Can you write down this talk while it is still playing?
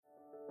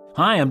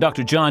Hi, I'm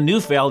Dr. John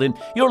Neufeld, and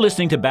you're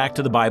listening to Back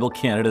to the Bible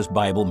Canada's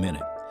Bible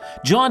Minute.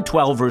 John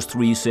 12, verse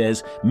 3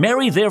 says,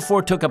 "Mary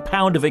therefore took a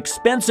pound of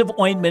expensive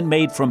ointment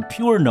made from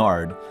pure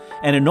nard,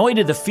 and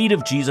anointed the feet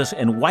of Jesus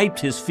and wiped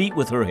his feet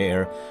with her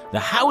hair. The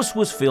house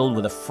was filled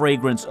with the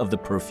fragrance of the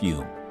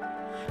perfume."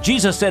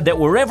 Jesus said that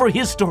wherever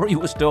his story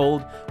was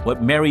told,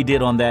 what Mary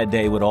did on that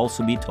day would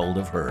also be told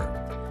of her.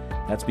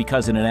 That's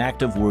because in an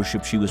act of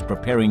worship, she was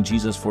preparing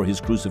Jesus for his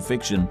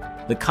crucifixion.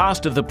 The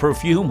cost of the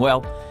perfume,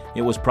 well,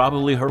 it was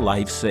probably her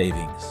life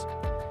savings.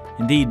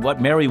 Indeed, what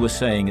Mary was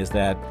saying is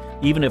that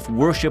even if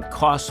worship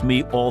costs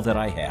me all that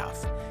I have,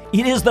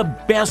 it is the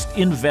best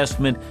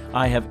investment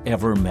I have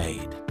ever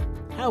made.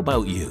 How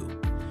about you?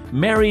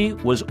 Mary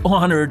was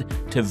honored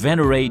to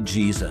venerate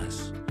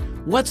Jesus.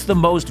 What's the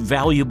most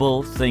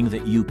valuable thing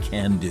that you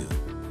can do?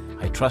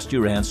 I trust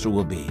your answer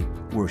will be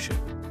worship.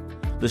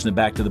 Listen to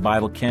Back to the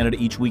Bible Canada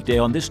each weekday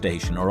on this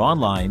station or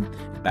online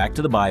at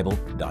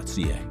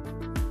backtothebible.ca.